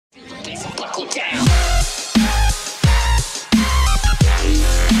buckle down.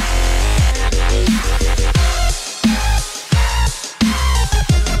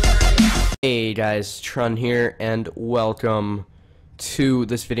 Hey guys, Trun here, and welcome to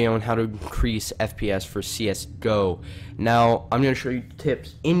this video on how to increase FPS for CS Go. Now, I'm going to show you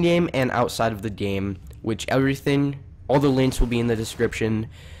tips in-game and outside of the game, which all the links will be in the description.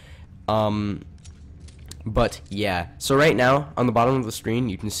 But yeah, so right now, on the bottom of the screen,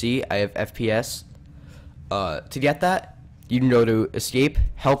 you can see I have FPS. To get that, you can go to Escape,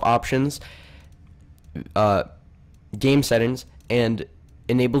 Help Options, Game Settings, and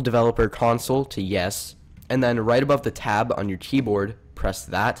Enable Developer Console to yes, and then right above the tab on your keyboard, press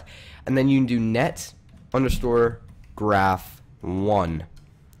that, and then you can do net_graph1,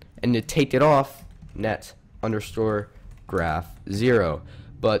 and to take it off, net_graph0,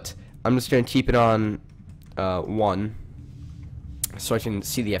 but I'm just going to keep it on 1 so I can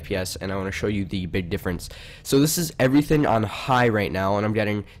see the FPS, and I want to show you the big difference. So this is everything on high right now, and I'm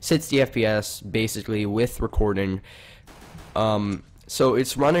getting 60 FPS basically with recording. So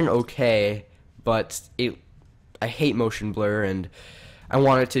it's running okay, but I hate motion blur, and I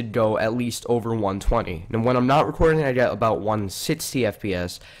want it to go at least over 120. And when I'm not recording, I get about 160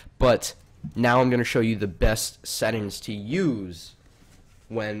 FPS, but now I'm going to show you the best settings to use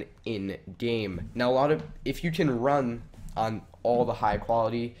when in game. Now, if you can run on all the high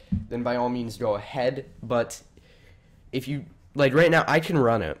quality, then by all means go ahead, but if you, like right now, I can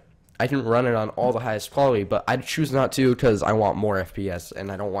run it on all the highest quality, but I choose not to because I want more FPS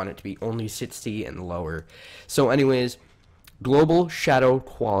and I don't want it to be only 60 and lower. So anyways, global shadow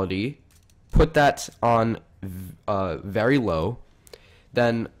quality, put that on very low.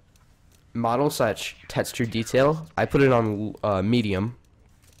 Then model/texture detail, I put it on medium.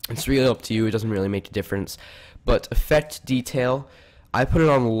 It's really up to you, it doesn't really make a difference. But effect detail, I put it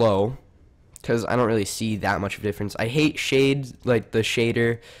on low because I don't really see that much of a difference. I hate shades, like the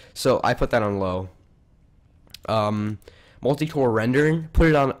shader, so I put that on low. Multi-core rendering,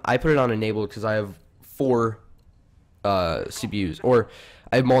 I put it on enabled because I have 4 CPUs, or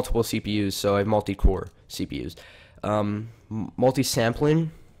I have multiple CPUs, so I have multi-core CPUs.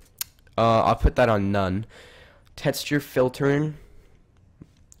 Multi-sampling, I'll put that on none. Texture filtering,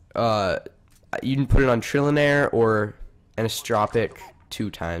 you can put it on trillionaire or anisotropic 2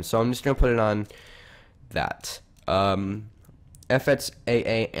 times. So I'm just going to put it on that. FSAA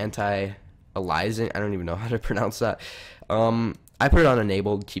anti-aliasing, I don't even know how to pronounce that. I put it on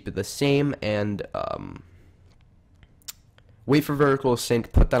enabled, keep it the same, and wait for vertical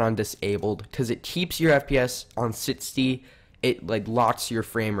sync, put that on disabled, because it keeps your FPS on 60. It like locks your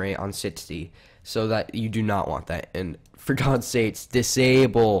frame rate on 60, so that you do not want that. And for God's sakes,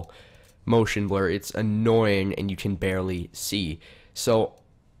 disable motion blur. It's annoying and you can barely see. So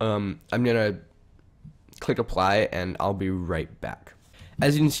I'm gonna click apply and I'll be right back.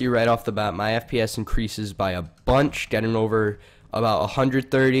 As you can see right off the bat, my FPS increases by a bunch, getting over about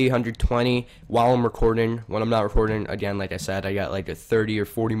 130, 120 while I'm recording. When I'm not recording, again, like I said, I got like a 30 or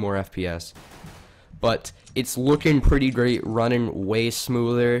 40 more FPS. But it's looking pretty great, running way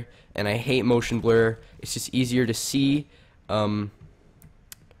smoother, and I hate motion blur. It's just easier to see.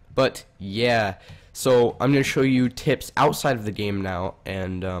 But yeah, so I'm going to show you tips outside of the game now,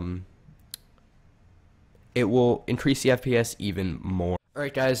 and it will increase the FPS even more.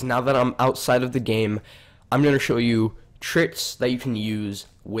 Alright guys, now that I'm outside of the game, I'm going to show you tricks that you can use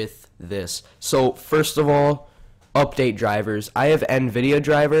with this. So first of all, update drivers. I have NVIDIA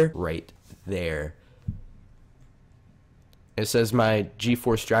driver right there. It says my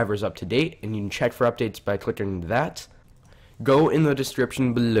GeForce driver is up to date, and you can check for updates by clicking that. Go in the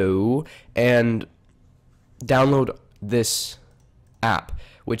description below and download this app,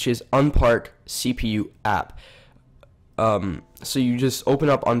 which is Unpark CPU app. So you just open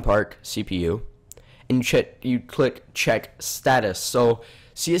up Unpark CPU and you click check status. So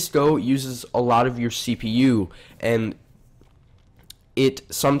CSGO uses a lot of your CPU, and it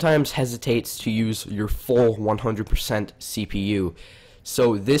sometimes hesitates to use your full 100% CPU.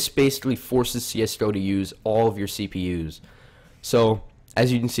 So this basically forces CSGO to use all of your CPUs. So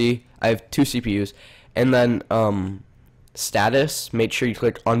as you can see, I have 2 CPUs, and then status, make sure you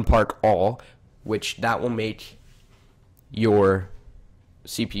click unpark all, which that will make your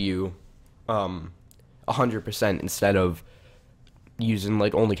CPU 100% instead of using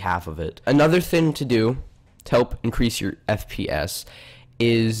like only half of it. Another thing to do to help increase your FPS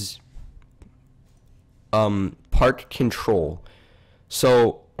is park control.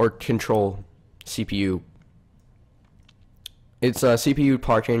 So, or control CPU. It's CPU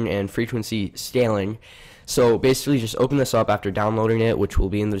parking and frequency scaling. So basically just open this up after downloading it, which will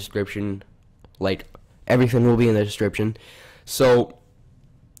be in the description like everything will be in the description. So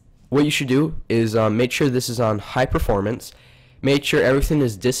what you should do is make sure this is on high performance, make sure everything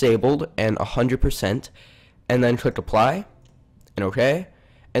is disabled and 100%, and then click apply and OK.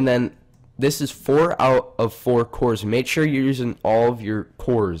 And then this is 4 out of 4 cores. Make sure you're using all of your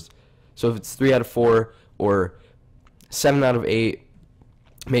cores. So if it's 3 out of 4 or 7 out of 8,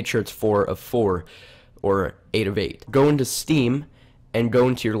 make sure it's 4 of 4 or 8 of 8. Go into Steam and go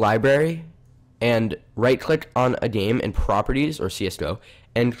into your library and right click on a game in properties or CSGO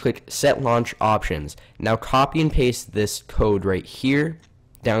and click set launch options. Now copy and paste this code right here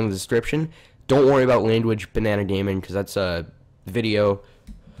down in the description. Don't worry about language banana gaming because that's a video.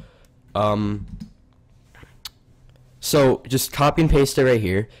 So just copy and paste it right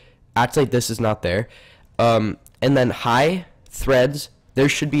here. Act like this is not there. And then high threads, there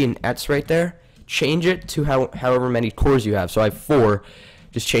should be an X right there. Change it to however many cores you have. So I have 4.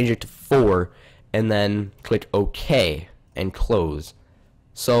 Just change it to 4 and then click OK and close.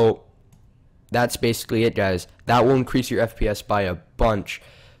 So that's basically it, guys. That will increase your FPS by a bunch.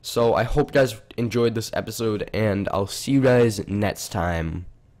 So I hope you guys enjoyed this episode, and I'll see you guys next time.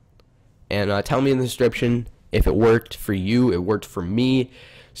 And tell me in the description if it worked for you. It worked for me.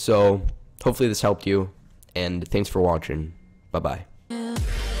 So hopefully this helped you, and thanks for watching. Bye-bye.